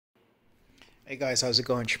Hey guys, how's it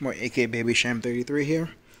going? Shmore, aka Baby Sham 33 here.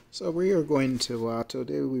 So we are going to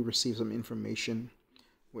today we received some information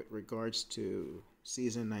with regards to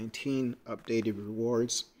season 19 updated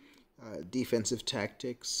rewards, defensive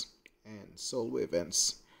tactics, and solo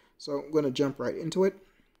events. So I'm going to jump right into it.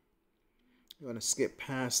 I'm going to skip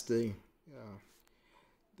past the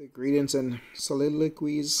greetings and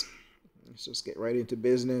soliloquies. Let's just get right into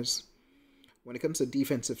business. When it comes to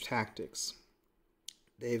defensive tactics,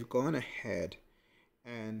 they've gone ahead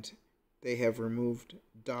and they have removed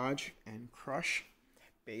dodge and crush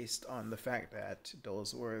based on the fact that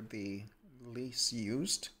those were the least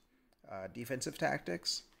used defensive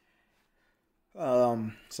tactics.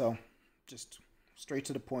 So just straight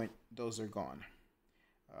to the point, those are gone.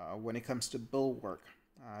 When it comes to bulwark,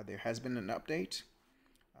 there has been an update.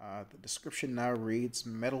 The description now reads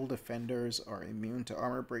metal defenders are immune to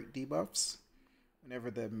armor break debuffs.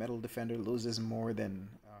 Whenever the metal defender loses more than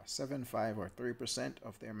 7, 5, or 3%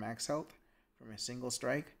 of their max health from a single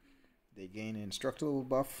strike, they gain an indestructible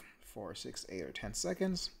buff for 6, 8, or 10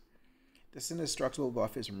 seconds. This indestructible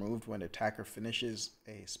buff is removed when the attacker finishes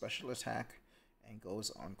a special attack and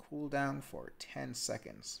goes on cooldown for 10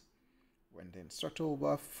 seconds. When the indestructible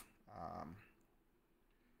buff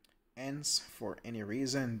ends for any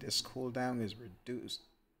reason, this cooldown is reduced.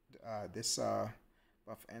 This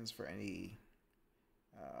buff ends for any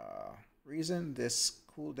reason. This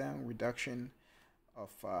cooldown reduction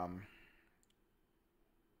of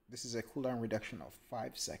this is a cooldown reduction of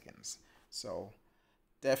 5 seconds. So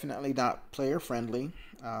definitely not player friendly.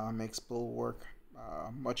 Makes bulwark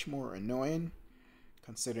much more annoying,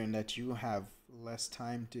 considering that you have less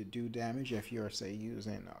time to do damage if you're, say,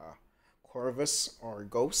 using Corvus or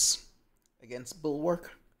Ghosts against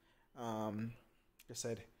bulwark. Like I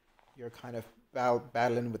said, you're kind of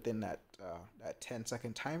battling within that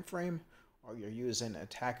 10-second time frame, or you're using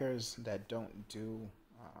attackers that don't do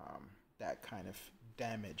that kind of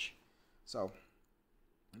damage. So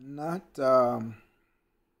not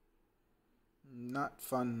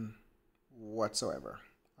fun whatsoever.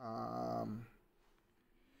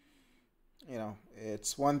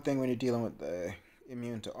 It's one thing when you're dealing with the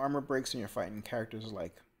immune to armor breaks and you're fighting characters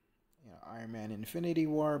like Iron Man Infinity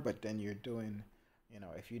War, but then you're doing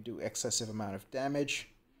if you do excessive amount of damage,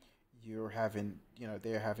 you're having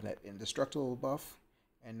they're having that indestructible buff,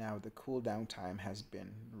 and now the cooldown time has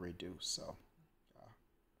been reduced. So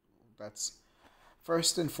that's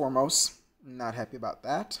first and foremost, not happy about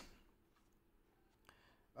that.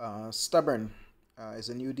 Stubborn is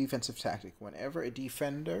a new defensive tactic. Whenever a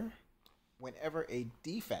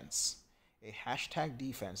defense, a hashtag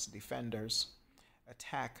defense, defenders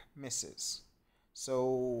attack misses.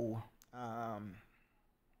 So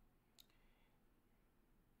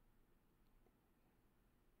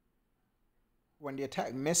when the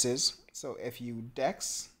attack misses, so if you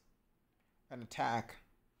dex an attack,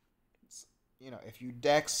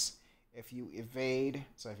 if you evade,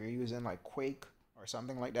 so if you're using like Quake or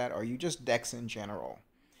something like that, or you just dex in general,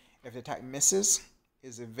 if the attack misses,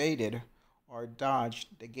 is evaded, or dodged,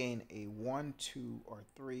 they gain a 1, 2, or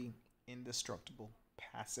 3 indestructible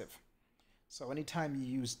passive. So anytime you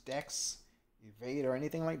use dex, evade, or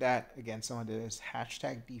anything like that against someone that is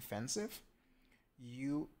hashtag defensive,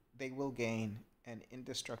 they will gain an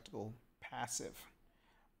indestructible passive,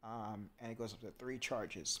 and it goes up to 3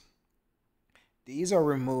 charges. These are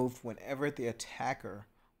removed whenever the attacker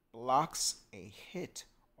blocks a hit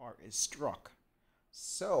or is struck.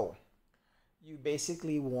 So you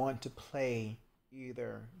basically want to play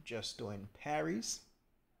either just doing parries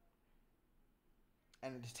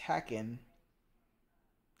and attacking,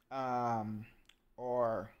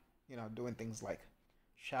 or doing things like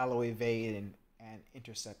shallow evade and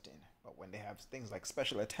intercepting. But when they have things like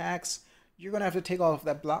special attacks, you're going to have to take off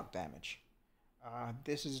that block damage.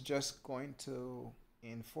 This is just going to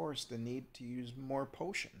enforce the need to use more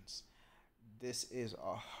potions. This is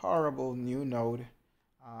a horrible new node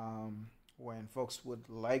when folks would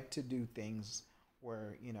like to do things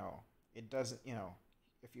where, it doesn't,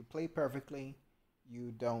 if you play perfectly,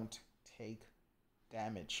 you don't take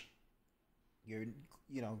damage. You're,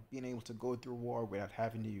 being able to go through war without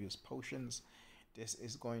having to use potions. This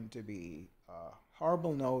is going to be a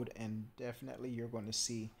horrible node, and definitely you're going to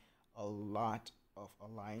see a lot of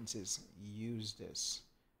alliances use this.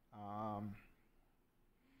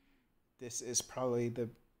 This is probably the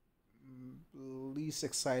least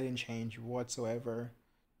exciting change whatsoever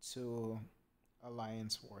to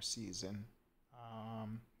Alliance War Season.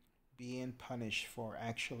 Being punished for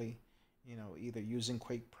actually, either using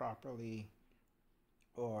Quake properly,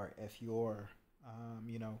 or if you're,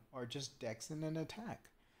 or just dexing an attack.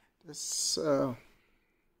 This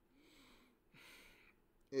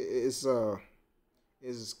is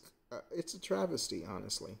it's a travesty,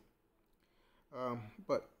 honestly.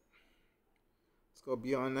 But let's go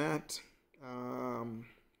beyond that. Um,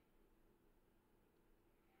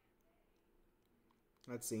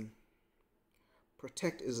 let's see.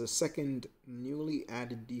 Protect is a second newly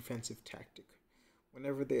added defensive tactic.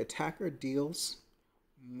 Whenever the attacker deals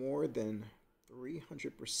more than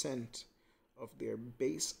 300% of their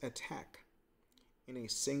base attack in a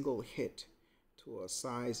single hit to a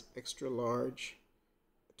size extra large,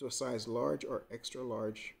 to a size large or extra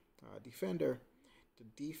large defender, the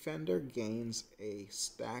defender gains a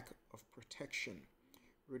stack of protection,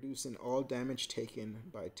 reducing all damage taken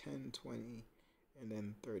by 10, 20, and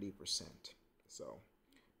then 30%. So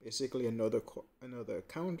basically another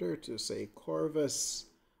counter to say Corvus,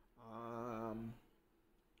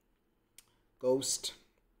 Ghost,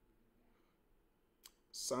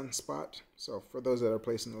 Sunspot. So for those that are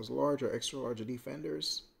placing those large or extra large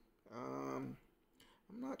defenders, I'm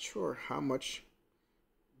not sure how much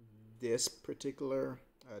this particular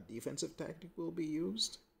defensive tactic will be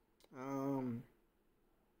used.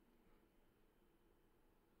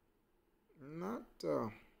 Not,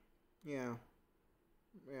 yeah,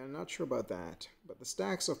 not sure about that. But the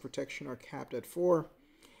stacks of protection are capped at 4,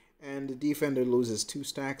 and the defender loses 2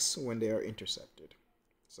 stacks when they are intercepted.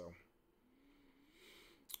 So,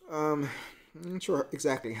 I'm not sure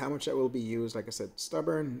exactly how much that will be used. Like I said,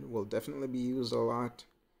 Stubborn will definitely be used a lot.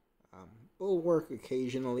 Bulwark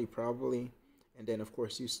occasionally, probably. And then, of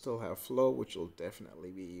course, you still have Flow, which will definitely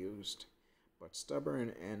be used. But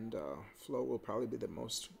Stubborn and Flow will probably be the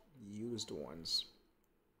most used ones.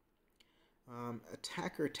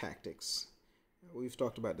 Attacker tactics. We've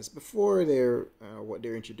talked about this before. What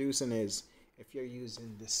they're introducing is if you're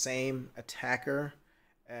using the same attacker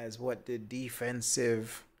as what the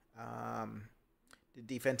defensive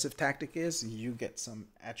tactic is, you get some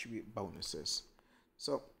attribute bonuses.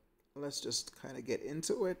 So let's just kind of get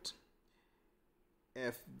into it.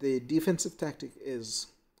 If the defensive tactic is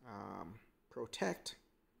protect,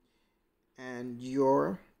 and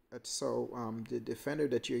the defender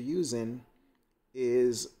that you're using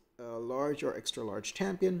is a large or extra large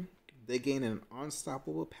champion, they gain an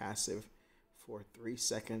unstoppable passive for 3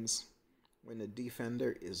 seconds when the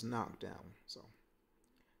defender is knocked down. So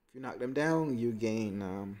if you knock them down, you gain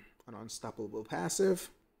an unstoppable passive.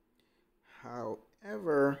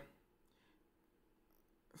 However,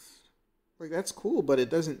 like, that's cool, but it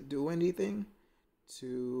doesn't do anything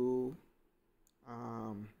to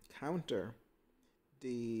counter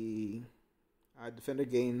the defender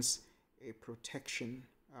gains a protection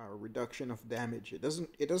reduction of damage. It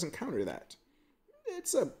doesn't counter that.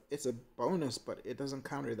 It's a bonus, but it doesn't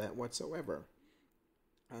counter that whatsoever.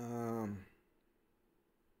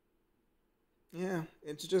 Yeah,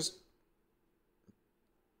 it's just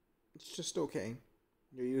okay.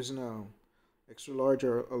 You're using a extra large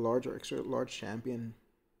or a large or extra large champion.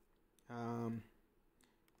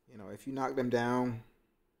 If you knock them down,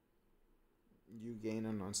 you gain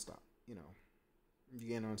an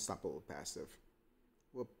unstoppable passive.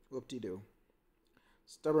 Whoop-de-doo.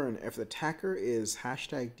 Stubborn. If the attacker is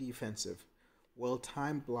 #defensive,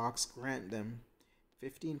 well-timed blocks grant them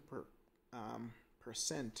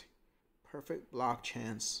 15% perfect block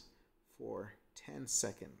chance for 10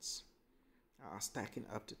 seconds, stacking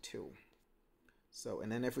up to 2. So,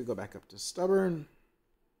 and then if we go back up to Stubborn,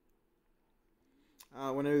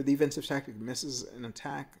 whenever the defensive tactic misses an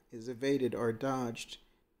attack, is evaded or dodged,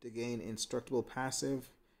 to gain indestructible passive.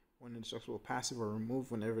 When indestructible passive are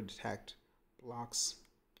removed whenever the attack blocks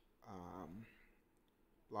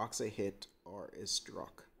a hit or is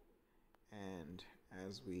struck. And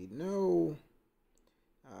as we know,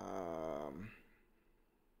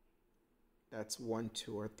 that's 1,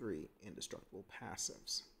 2, or 3 indestructible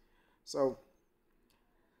passives. So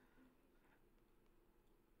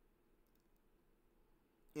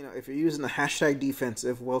if you're using the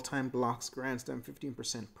 #defensive, well-timed blocks grants them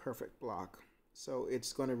 15% perfect block. So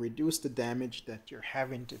it's going to reduce the damage that you're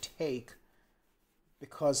having to take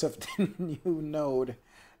because of the new node.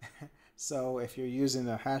 So if you're using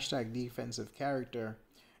a #defensive character,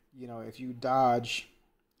 if you dodge,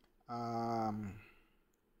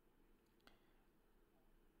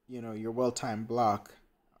 your well-timed blocks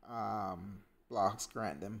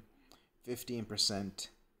grant them 15%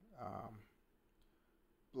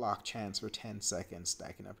 block chance for 10 seconds,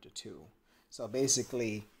 stacking up to 2. So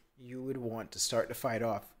basically, you would want to start the fight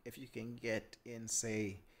off if you can get in,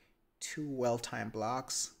 say, 2 well-timed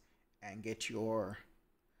blocks and get your,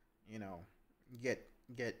 get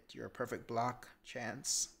your perfect block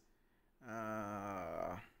chance.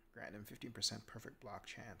 Grant them 15% perfect block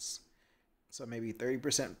chance. So maybe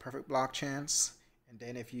 30% perfect block chance. And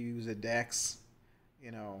then if you use a dex,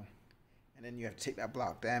 you know, and then you have to take that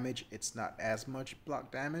block damage, it's not as much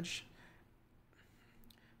block damage.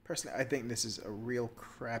 Personally, I think this is a real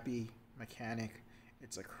crappy mechanic.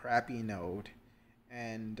 It's a crappy node.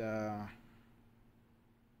 And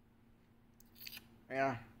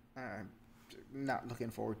yeah, I'm not looking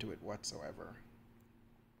forward to it whatsoever.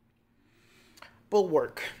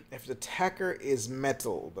 Bulwark. If the attacker is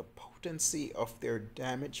metal, the potency of their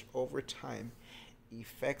damage over time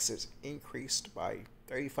effects is increased by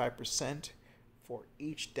 35% for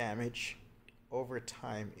each damage over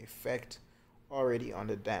time effect already on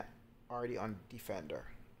the defender.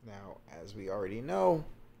 Now, as we already know,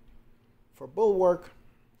 for Bulwark,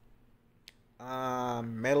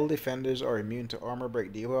 metal defenders are immune to armor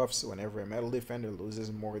break debuffs whenever a metal defender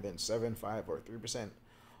loses more than 7, 5, or 3%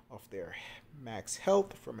 of their max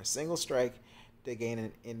health from a single strike. They gain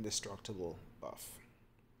an indestructible buff.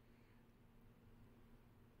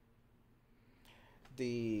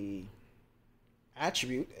 The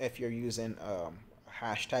attribute, if you're using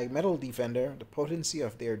hashtag metal defender, the potency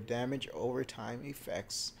of their damage over time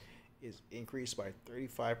effects is increased by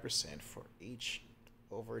 35% for each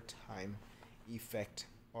over time effect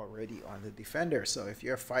already on the defender. So if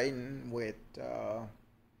you're fighting with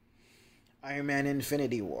Iron Man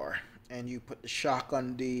Infinity War and you put the shock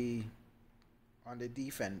on the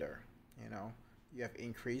defender, you have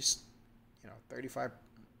increased 35%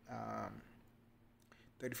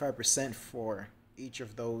 for each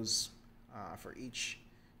of those for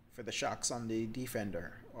the shocks on the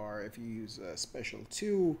defender. Or if you use a special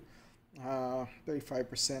 2,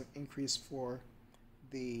 35% increase for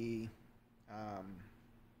the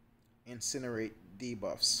incinerate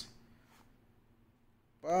debuffs.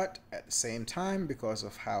 But at the same time, because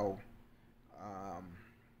of how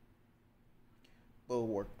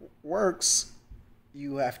Bulwark works,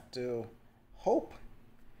 you have to hope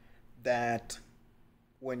that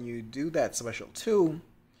when you do that special 2,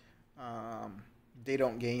 they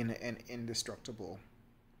don't gain an indestructible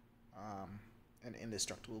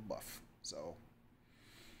buff. So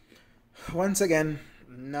once again,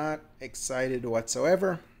 not excited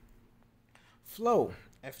whatsoever. Flow.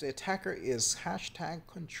 If the attacker is hashtag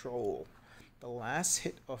control, the last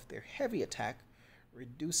hit of their heavy attack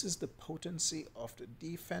reduces the potency of the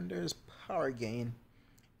defender's power gain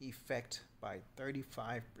effect by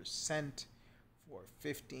 35% for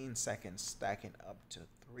 15 seconds, stacking up to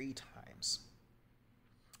 3 times.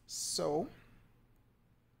 So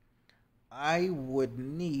I would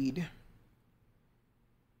need,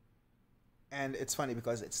 and it's funny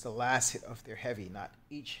because it's the last hit of their heavy, not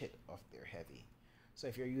each hit of their heavy. So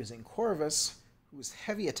if you're using Corvus, whose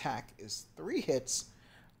heavy attack is 3 hits,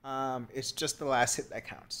 it's just the last hit that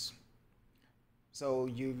counts. So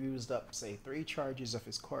you've used up, say, 3 charges of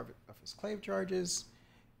his clave charges,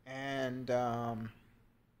 and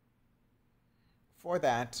for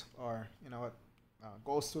that, or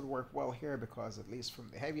Ghost would work well here because at least from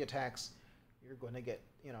the heavy attacks, you're going to get,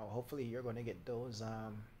 hopefully you're going to get those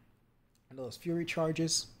fury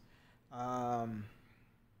charges.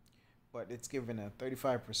 But it's given a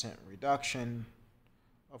 35% reduction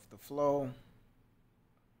of the flow.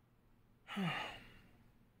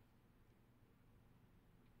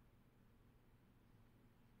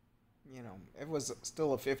 It was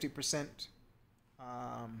still a 50%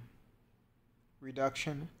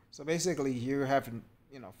 reduction. So basically, you're having,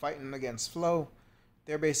 fighting against flow.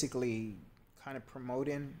 They're basically kind of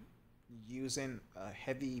promoting using a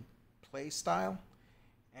heavy play style.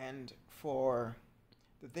 And for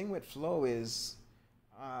the thing with flow is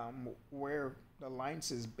where the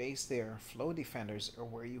alliances base their flow defenders are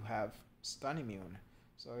where you have stun immune.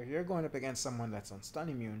 So if you're going up against someone that's on stun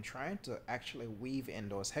immune, trying to actually weave in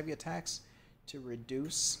those heavy attacks to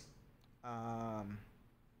reduce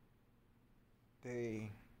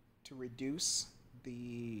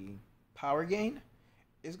the power gain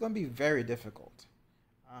is going to be very difficult.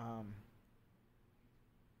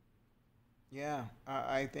 Yeah,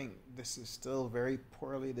 I think this is still very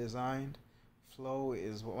poorly designed. Flow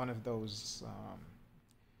is one of those,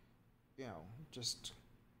 just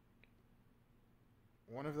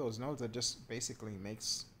one of those nodes that just basically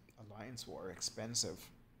makes Alliance War expensive.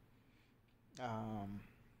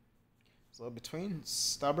 So between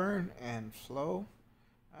Stubborn and Flow,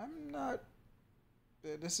 I'm not.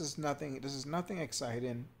 This is nothing. This is nothing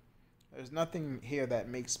exciting. There's nothing here that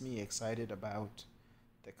makes me excited about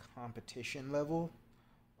the competition level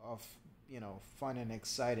of fun and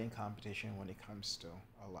exciting competition when it comes to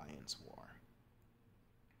Alliance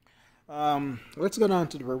War. Let's go down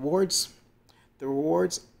to the rewards. The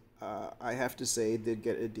rewards, I have to say did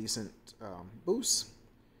get a decent boost.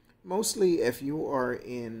 Mostly if you are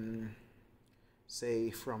in,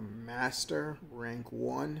 say, from Master rank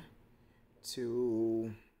 1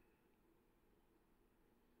 to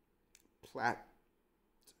Plat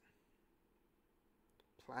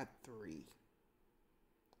Plat 3.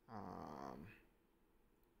 Um,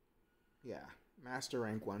 yeah, Master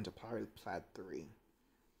rank 1 to Plat 3.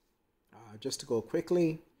 Just to go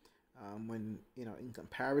quickly, when in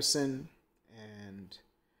comparison, and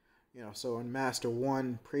so in Master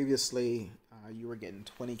 1 previously, you were getting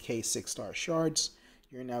 20k 6-star shards.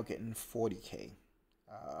 You're now getting 40k.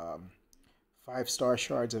 5-star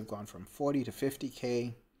shards have gone from 40 to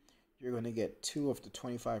 50k. You're going to get 2 of the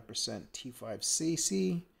 25%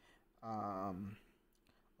 T5CC.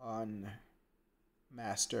 On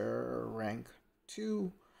Master rank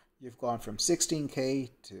 2, you've gone from 16k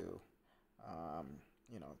to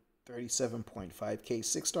 37.5k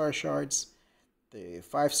 6-star shards. The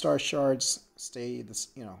 5-star shards stay this,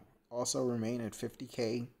 also remain at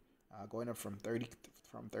 50k, going up from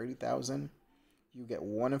 30,000. You get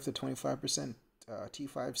 1 of the 25%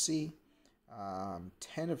 T5C,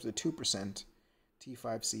 10 of the 2%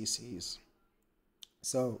 T5CCs.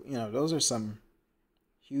 So those are some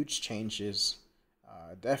huge changes,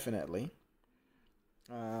 definitely.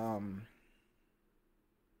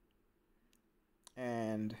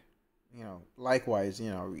 And likewise,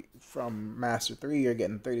 from Master 3 you're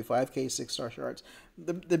getting 35k 6-star shards.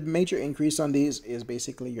 The major increase on these is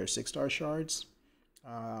basically your 6-star shards.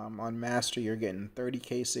 On Master you're getting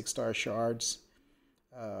 30k 6-star shards.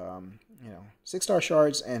 6-star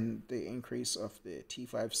shards, and the increase of the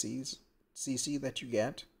T5CC that you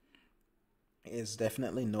get is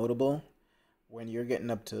definitely notable. When you're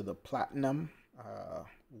getting up to the Platinum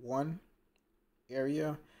 1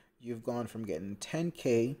 area, you've gone from getting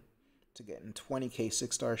 10k to getting 20k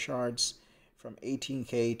 6-star shards, from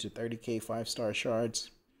 18k to 30k 5-star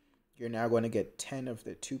shards. You're now going to get 10 of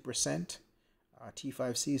the 2%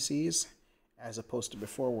 T5CCs, as opposed to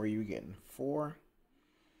before where you were getting 4.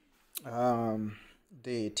 The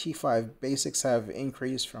T5 basics have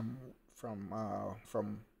increased from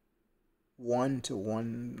 1 to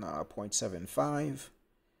 1.75.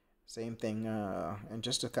 Same thing, and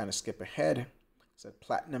just to kind of skip ahead, so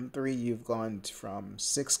Platinum 3, you've gone from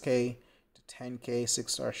 6k to 10k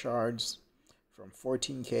 6-star shards, from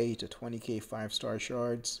 14k to 20k 5-star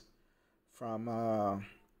shards, from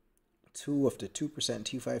 2 of the 2%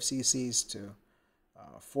 T5CCs to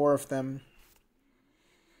 4 of them,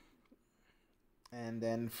 and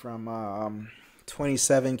then from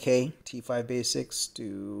 27k T5 basics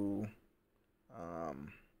to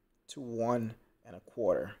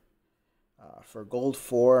 1.25. For Gold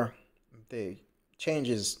 4, the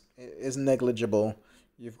changes is negligible.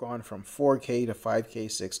 You've gone from 4k to 5k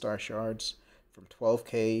 6-star shards, from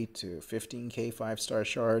 12k to 15k 5-star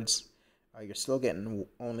shards. You're still getting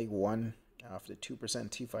only 1 of the 2%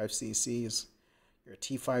 T5CCs. Your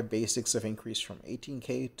T5 basics have increased from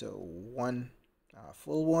 18k to 1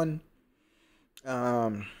 full 1.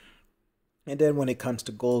 And then when it comes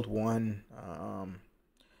to Gold 1,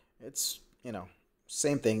 it's,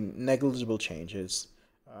 same thing, negligible changes.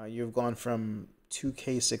 You've gone from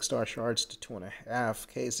 2k 6-star shards to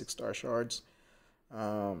 2.5k 6-star shards.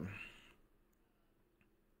 Your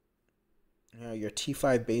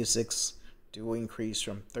T5 basics do increase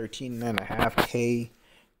from 13.5k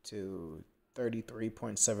to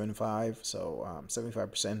 33.75, so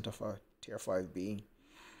 75% of a tier 5B.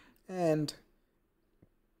 And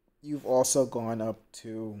you've also gone up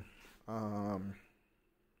to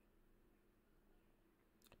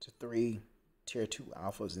 3 tier 2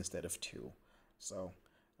 alphas instead of 2. So,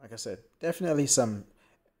 like I said, definitely some.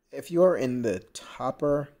 If you're in the top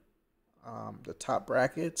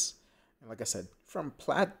brackets, and like I said, from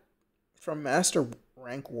Master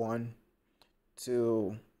rank 1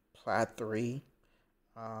 to Plat 3,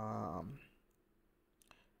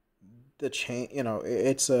 the change,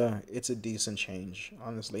 it's a decent change,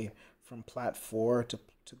 honestly. From Plat 4 to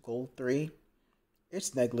Gold 3,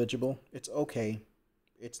 it's negligible. It's okay.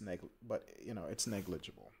 But it's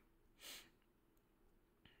negligible.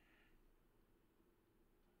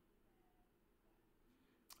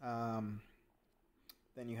 Then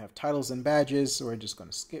you have titles and badges. So we're just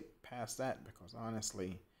going to skip past that because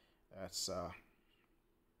honestly, that's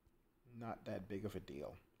not that big of a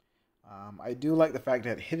deal. I do like the fact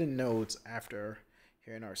that hidden nodes, after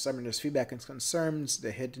hearing our summoners' feedback and concerns,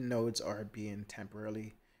 the hidden nodes are being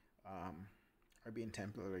temporarily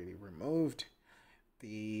removed.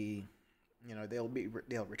 They'll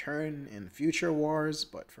return in future wars,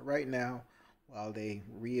 but for right now, while they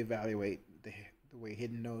reevaluate the way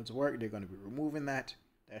hidden nodes work, they're going to be removing that.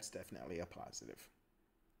 That's definitely a positive.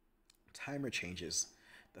 Timer changes.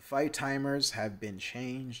 The fight timers have been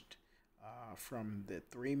changed from the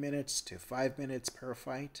 3 minutes to 5 minutes per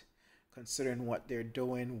fight, considering what they're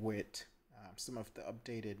doing with some of the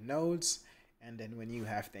updated nodes. And then when you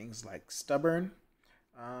have things like stubborn,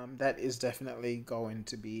 that is definitely going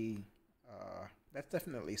to be that's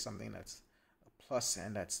definitely something that's a plus,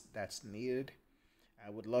 and that's needed. I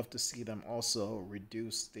would love to see them also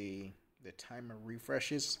reduce the timer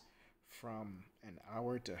refreshes from an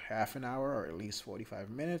hour to half an hour, or at least 45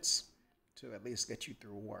 minutes, to at least get you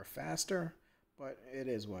through war faster. But it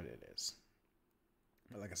is what it is.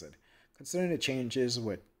 But like I said, considering the changes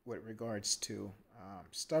with regards to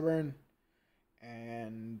stubborn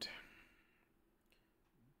and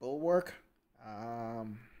bulwark,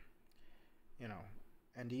 you know,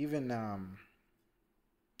 and even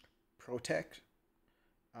protect,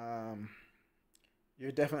 um,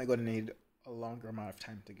 you're definitely going to need a longer amount of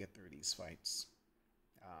time to get through these fights.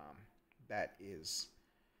 Um, that is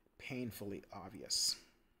painfully obvious.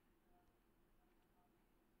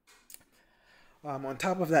 On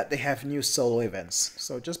top of that, they have new solo events.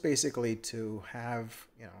 So just basically to have,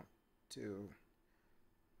 to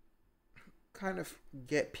kind of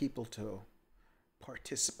get people to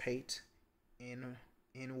participate in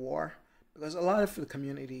war, because a lot of the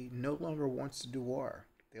community no longer wants to do war.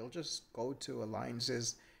 They'll just go to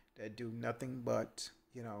alliances that do nothing but,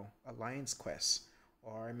 alliance quests,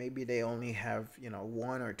 or maybe they only have,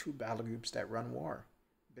 one or two battle groups that run war,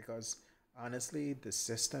 because honestly the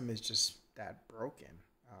system is just that broken.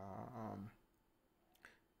 Um,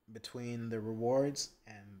 Between the rewards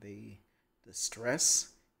and the stress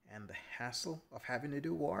and the hassle of having to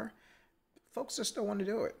do war, folks just don't want to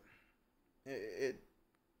do it. It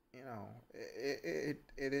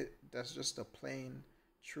that's just the plain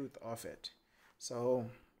truth of it. So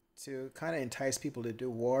to kind of entice people to do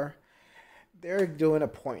war, they're doing a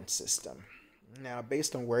point system. Now,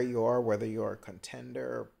 based on where you are, whether you're a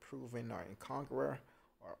contender, proven, or a conqueror,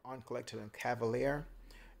 or uncollected and cavalier,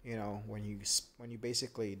 when you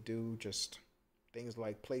basically do just things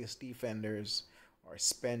like place defenders or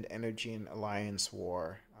spend energy in alliance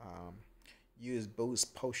war, use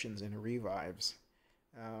boost potions and revives,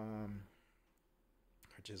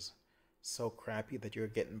 which is so crappy that you're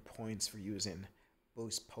getting points for using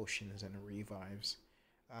boost potions and revives.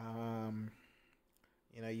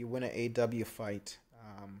 You win an AW fight.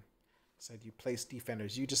 Said you place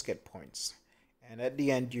defenders, you just get points, and at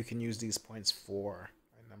the end you can use these points for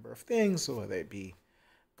a number of things. So whether it be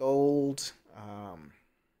gold,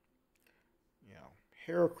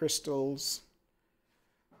 hero crystals.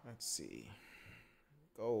 Let's see,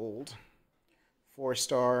 gold, 4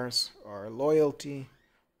 stars, or loyalty.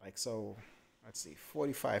 Like so, let's see,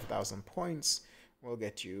 45,000 points will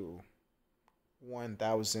get you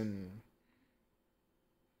 1,000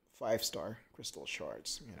 5-star crystal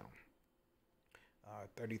shards.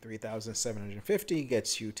 33,750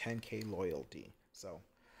 gets you 10k loyalty. So,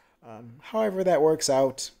 however that works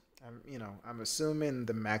out, I'm assuming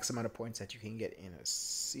the max amount of points that you can get in a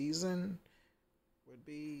season would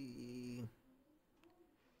be,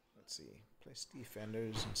 let's see, place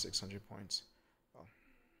defenders and 600 points. Oh,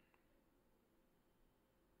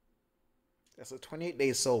 that's a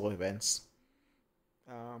 28-day solo events.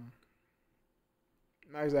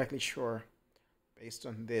 Not exactly sure, based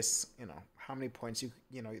on this, how many points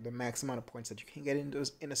the max amount of points that you can get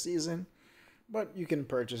in a season, but you can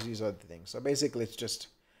purchase these other things. So basically,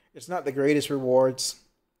 it's not the greatest rewards.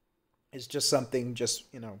 It's just something,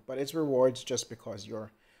 but it's rewards just because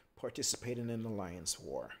you're participating in alliance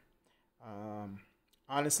war.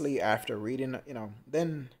 Honestly, after reading,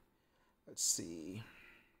 then let's see.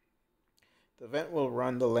 The event will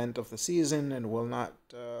run the length of the season and will not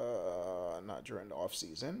during the off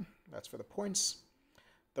season. That's for the points.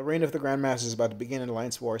 The reign of the Grandmaster is about to begin, and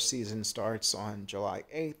Alliance War season starts on July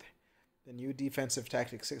 8th. The new defensive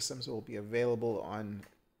tactic systems will be available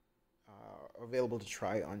to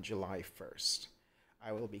try on July 1st.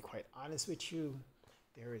 I will be quite honest with you.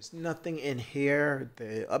 There is nothing in here.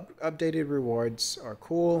 The updated rewards are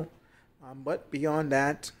cool, but beyond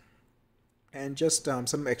that, and just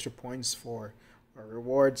some extra points for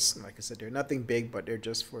rewards. Like I said, they're nothing big, but they're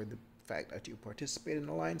just for the fact that you participate in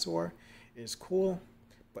Alliance War is cool.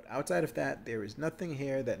 But outside of that, there is nothing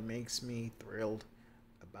here that makes me thrilled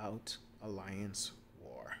about Alliance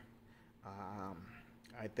War.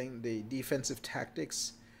 I think the defensive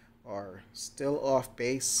tactics are still off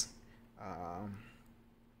base.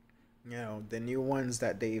 The new ones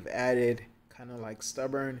that they've added, kind of like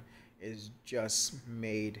stubborn, is just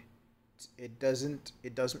made. It doesn't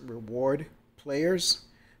reward players,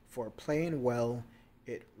 for playing well,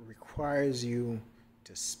 it requires you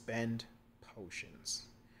to spend potions.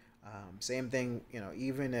 Same thing,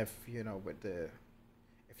 even if with the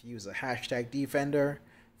if you use a hashtag defender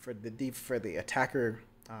for the attacker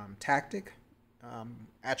tactic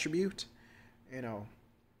attribute, you know,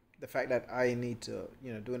 the fact that I need to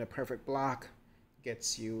doing a perfect block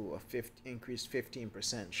gets you a increased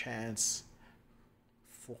 15% chance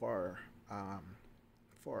for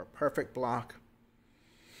a perfect block.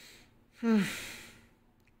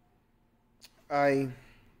 I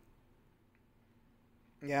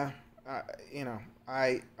yeah, I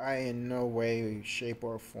in no way, shape,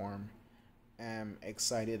 or form am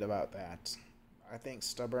excited about that. I think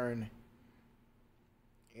stubborn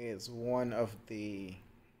is one of the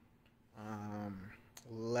um,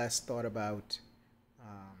 less thought about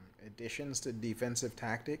additions to defensive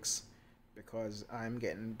tactics because I'm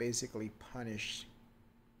getting basically punished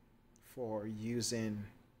for using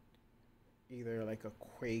either like a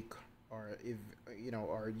quake or if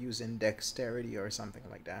or using dexterity or something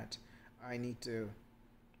like that. I need to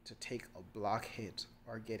take a block hit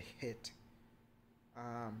or get hit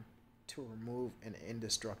to remove an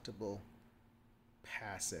indestructible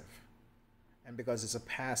passive. And because it's a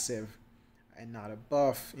passive and not a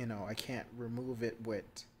buff, I can't remove it with,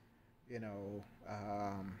 you know,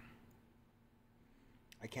 um,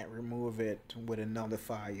 I can't remove it with a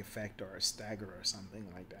nullify effect or a stagger or something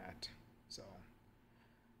like that. So,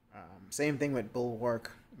 same thing with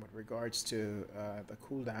bulwark with regards to the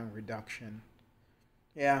cooldown reduction.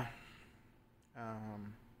 Yeah,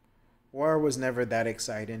 um, war was never that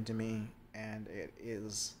exciting to me, and it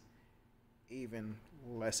is even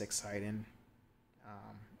less exciting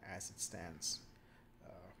as it stands.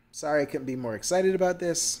 Sorry I couldn't be more excited about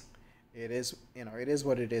this. It is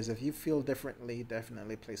what it is. If you feel differently,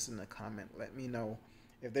 definitely place it in a comment. Let me know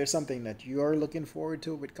if there's something that you're looking forward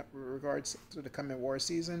to with regards to the coming war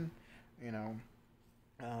season. You know,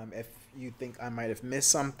 if you think I might have missed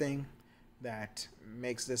something that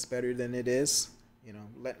makes this better than it is,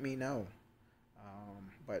 let me know.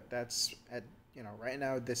 But that's right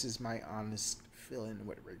now. This is my honest feeling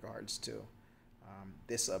with regards to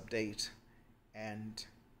this update and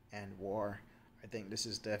war. I think this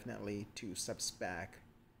is definitely 2 steps back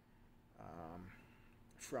um,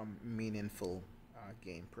 from meaningful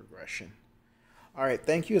game progression. All right,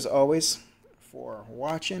 thank you as always for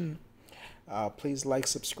watching. Please like,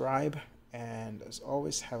 subscribe, and as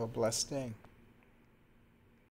always, have a blessed day.